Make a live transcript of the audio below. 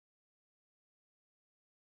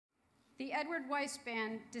The Edward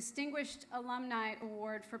Weisband Distinguished Alumni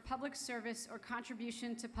Award for Public Service or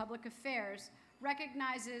Contribution to Public Affairs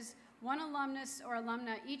recognizes one alumnus or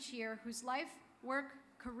alumna each year whose life, work,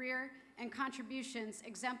 career, and contributions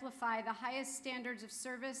exemplify the highest standards of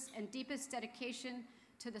service and deepest dedication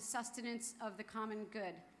to the sustenance of the common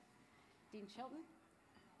good. Dean Chilton.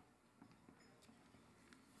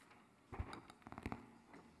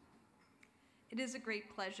 It is a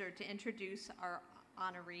great pleasure to introduce our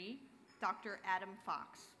honoree, Dr. Adam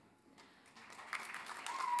Fox.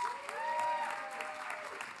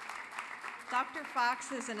 Dr.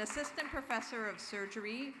 Fox is an assistant professor of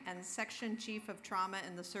surgery and section chief of trauma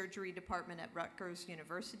in the surgery department at Rutgers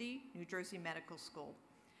University, New Jersey Medical School.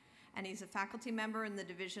 And he's a faculty member in the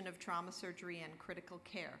Division of Trauma Surgery and Critical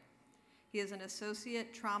Care. He is an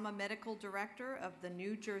associate trauma medical director of the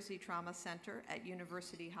New Jersey Trauma Center at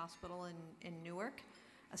University Hospital in Newark,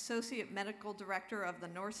 associate medical director of the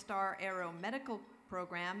NorthSTAR Aero medical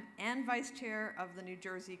program, and vice chair of the New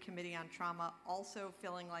Jersey Committee on Trauma, also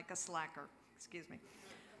feeling like a slacker. Excuse me.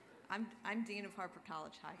 I'm dean of Harper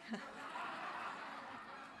College. Hi.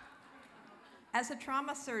 As a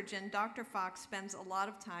trauma surgeon, Dr. Fox spends a lot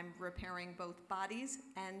of time repairing both bodies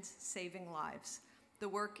and saving lives. The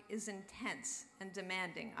work is intense and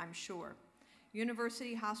demanding, I'm sure.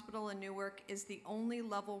 University Hospital in Newark is the only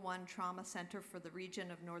level 1 trauma center for the region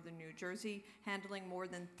of northern New Jersey, handling more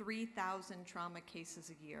than 3,000 trauma cases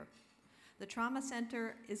a year. The Trauma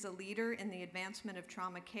Center is a leader in the advancement of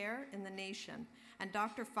trauma care in the nation, and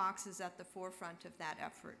Dr. Fox is at the forefront of that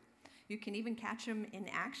effort. You can even catch him in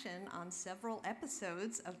action on several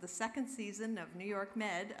episodes of the 2nd season of New York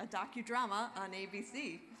Med, a docudrama on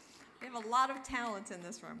ABC. We have a lot of talent in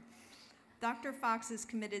this room. Dr. Fox is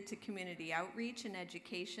committed to community outreach and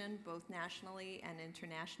education, both nationally and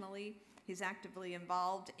internationally. He's actively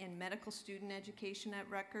involved in medical student education at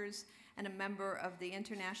Rutgers and a member of the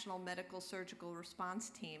International Medical Surgical Response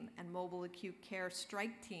Team and Mobile Acute Care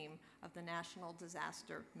Strike Team of the National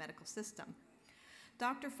Disaster Medical System.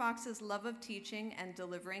 Dr. Fox's love of teaching and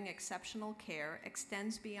delivering exceptional care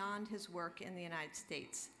extends beyond his work in the United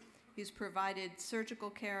States. He's provided surgical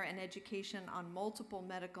care and education on multiple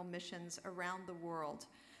medical missions around the world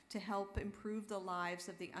to help improve the lives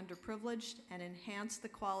of the underprivileged and enhance the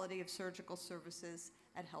quality of surgical services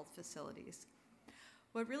at health facilities.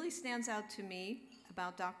 What really stands out to me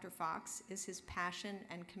about Dr. Fox is his passion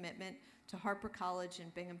and commitment to Harper College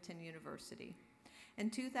and Binghamton University. In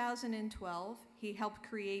 2012, he helped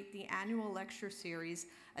create the annual lecture series,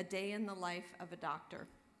 A Day in the Life of a Doctor,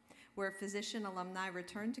 where physician alumni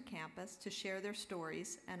return to campus to share their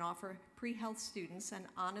stories and offer pre-health students an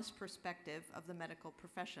honest perspective of the medical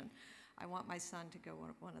profession. I want my son to go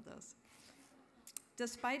one of those.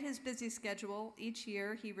 Despite his busy schedule, each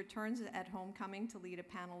year he returns at homecoming to lead a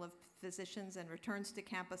panel of physicians and returns to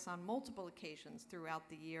campus on multiple occasions throughout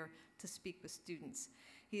the year to speak with students.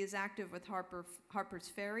 He is active with Harper's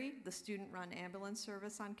Ferry, the student-run ambulance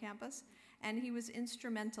service on campus, and he was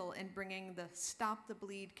instrumental in bringing the Stop the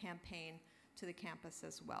Bleed campaign to the campus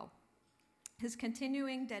as well. His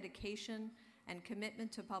continuing dedication and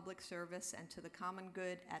commitment to public service and to the common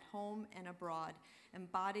good at home and abroad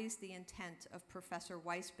embodies the intent of Professor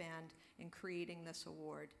Weisband in creating this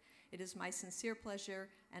award. It is my sincere pleasure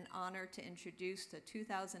and honor to introduce the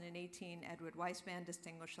 2018 Edward Weisband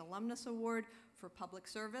Distinguished Alumnus Award for Public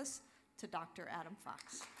Service to Dr. Adam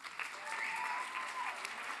Fox.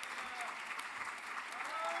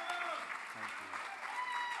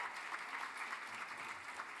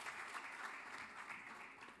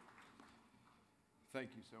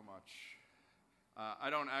 Thank you so much. I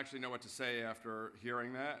don't actually know what to say after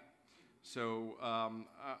hearing that, so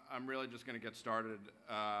I'm really just going to get started.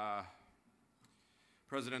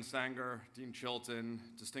 President Sanger, Dean Chilton,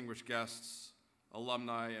 distinguished guests,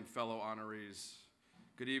 alumni, and fellow honorees,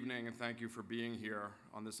 good evening and thank you for being here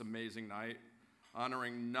on this amazing night,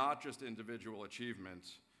 honoring not just individual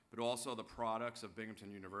achievement, but also the products of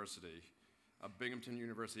Binghamton University, a Binghamton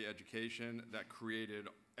University education that created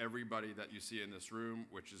everybody that you see in this room,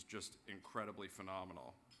 which is just incredibly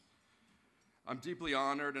phenomenal. I'm deeply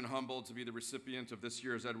honored and humbled to be the recipient of this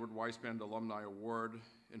year's Edward Weisband Alumni Award.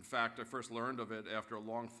 In fact, I first learned of it after a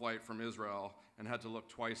long flight from Israel and had to look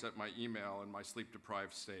twice at my email in my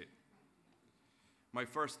sleep-deprived state. My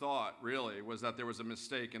first thought, really, was that there was a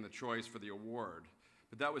mistake in the choice for the award,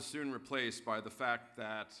 but that was soon replaced by the fact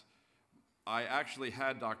that I actually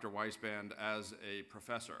had Dr. Weisband as a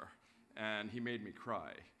professor, and he made me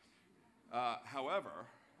cry. However,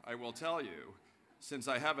 I will tell you, since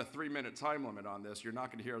I have a 3-minute time limit on this, you're not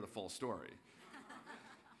going to hear the full story.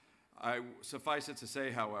 Suffice it to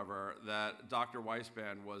say, however, that Dr.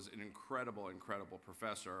 Weisband was an incredible, incredible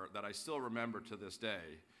professor that I still remember to this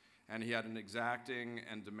day. And he had an exacting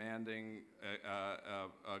and demanding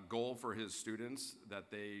goal for his students that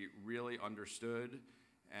they really understood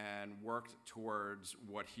and worked towards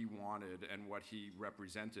what he wanted and what he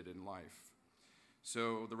represented in life.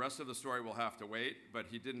 So the rest of the story will have to wait, but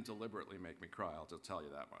he didn't deliberately make me cry, I'll just tell you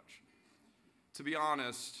that much. To be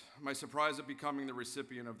honest, my surprise at becoming the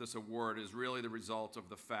recipient of this award is really the result of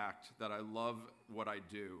the fact that I love what I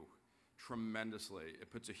do tremendously. It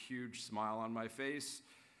puts a huge smile on my face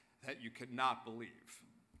that you could not believe.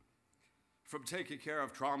 From taking care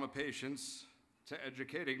of trauma patients, to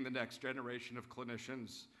educating the next generation of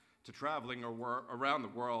clinicians, to traveling around the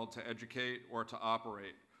world to educate or to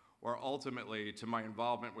operate, or ultimately to my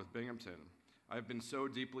involvement with Binghamton, I have been so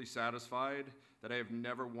deeply satisfied that I have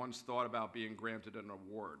never once thought about being granted an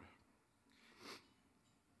award.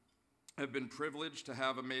 I've been privileged to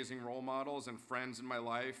have amazing role models and friends in my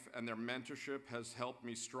life, and their mentorship has helped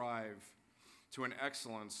me strive to an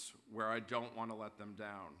excellence where I don't want to let them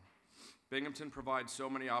down. Binghamton provides so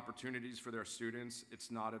many opportunities for their students, it's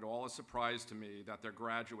not at all a surprise to me that their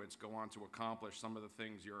graduates go on to accomplish some of the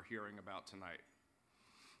things you're hearing about tonight.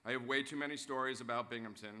 I have way too many stories about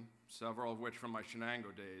Binghamton, several of which from my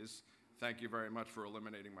Shenango days. Thank you very much for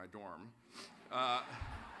eliminating my dorm.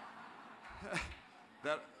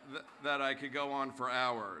 That I could go on for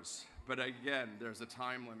hours. But again, there's a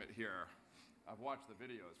time limit here. I've watched the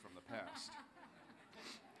videos from the past.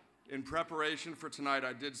 In preparation for tonight,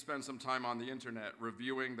 I did spend some time on the internet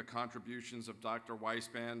reviewing the contributions of Dr.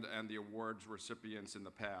 Weisband and the awards recipients in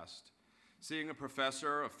the past. Seeing a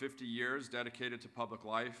professor of 50 years dedicated to public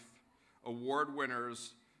life, award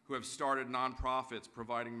winners who have started nonprofits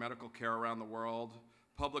providing medical care around the world,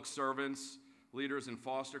 public servants, leaders in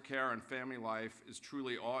foster care and family life is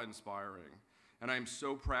truly awe-inspiring, and I am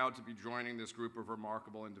so proud to be joining this group of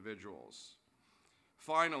remarkable individuals.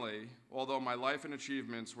 Finally, although my life and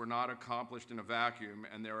achievements were not accomplished in a vacuum,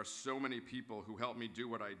 and there are so many people who help me do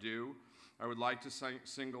what I do, I would like to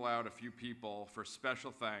single out a few people for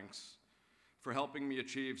special thanks for helping me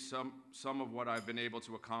achieve some of what I've been able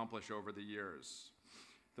to accomplish over the years.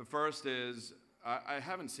 The first is, I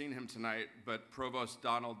haven't seen him tonight, but Provost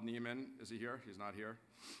Donald Neiman, is he here? He's not here.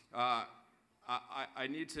 I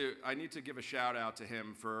need to give a shout out to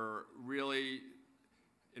him for really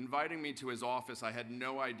inviting me to his office. I had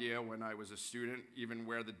no idea when I was a student even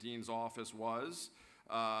where the dean's office was,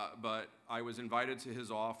 but I was invited to his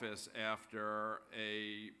office after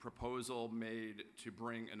a proposal made to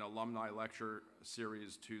bring an alumni lecture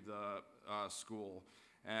series to the school.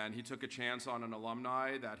 And he took a chance on an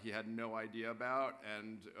alumni that he had no idea about,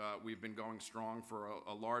 and we've been going strong for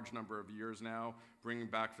a large number of years now, bringing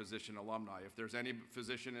back physician alumni. If there's any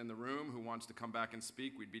physician in the room who wants to come back and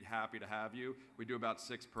speak, we'd be happy to have you. We do about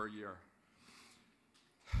 6 per year.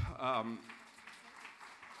 I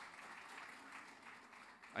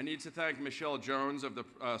need to thank Michelle Jones of the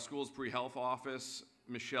school's pre-health office.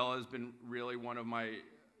 Michelle has been really one of my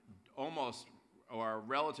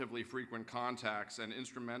relatively frequent contacts and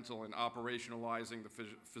instrumental in operationalizing the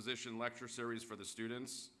physician lecture series for the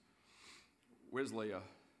students. Where's Leah?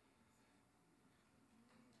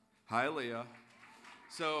 Hi, Leah.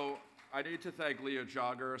 So I need to thank Leah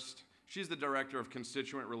Jogerst. She's the director of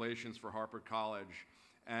constituent relations for Harvard College,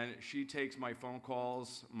 and she takes my phone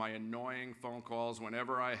calls, my annoying phone calls,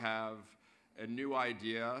 whenever I have a new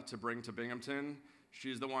idea to bring to Binghamton.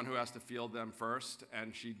 She's the one who has to field them first,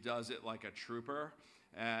 and she does it like a trooper.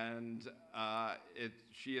 And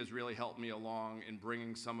she has really helped me along in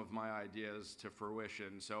bringing some of my ideas to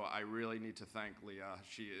fruition. So I really need to thank Leah.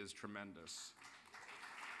 She is tremendous.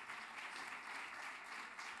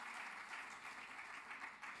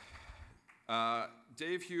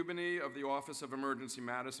 Dave Hubany of the Office of Emergency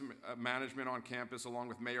Management on campus, along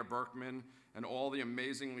with Mayor Berkman and all the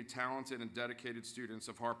amazingly talented and dedicated students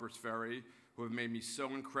of Harpers Ferry, who have made me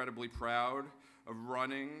so incredibly proud of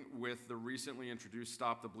running with the recently introduced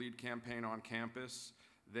Stop the Bleed campaign on campus.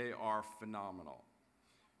 They are phenomenal.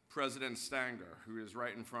 President Stanger, who is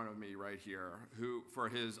right in front of me right here, who, for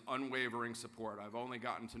his unwavering support. I've only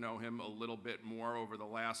gotten to know him a little bit more over the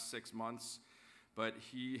last 6 months, but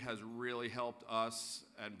he has really helped us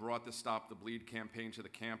and brought the Stop the Bleed campaign to the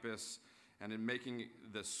campus, and in making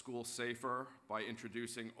the school safer by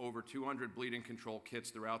introducing over 200 bleeding control kits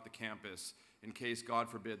throughout the campus in case, God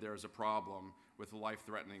forbid, there's a problem with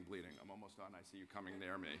life-threatening bleeding. I'm almost done. I see you coming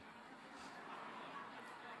near me.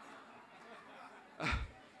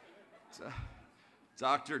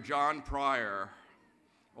 Dr. John Pryor,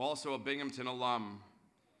 also a Binghamton alum.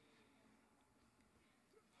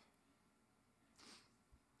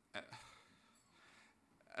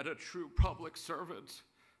 and a true public servant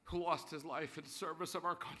who lost his life in service of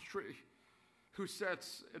our country, who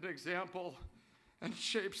sets an example and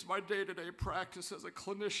shapes my day-to-day practice as a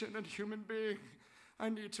clinician and human being. I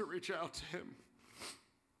need to reach out to him.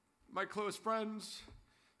 My close friends,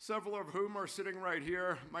 several of whom are sitting right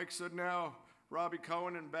here, Mike Sudnow, Robbie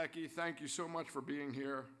Cohen, and Becky, thank you so much for being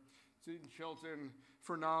here. Dean Chilton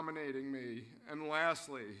for nominating me. And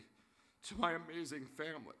lastly, to my amazing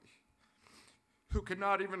family, who could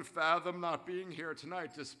not even fathom not being here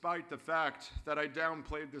tonight despite the fact that I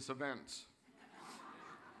downplayed this event.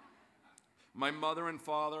 My mother and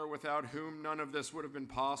father, without whom none of this would have been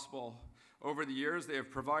possible. Over the years, they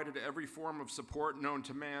have provided every form of support known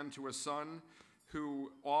to man to a son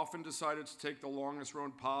who often decided to take the longest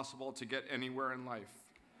road possible to get anywhere in life.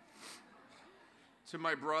 To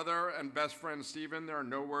my brother and best friend, Stephen, there are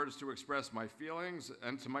no words to express my feelings.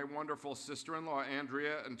 And to my wonderful sister-in-law,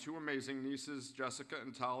 Andrea, and two amazing nieces, Jessica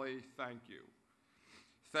and Tali, thank you.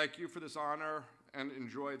 Thank you for this honor, and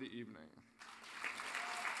enjoy the evening.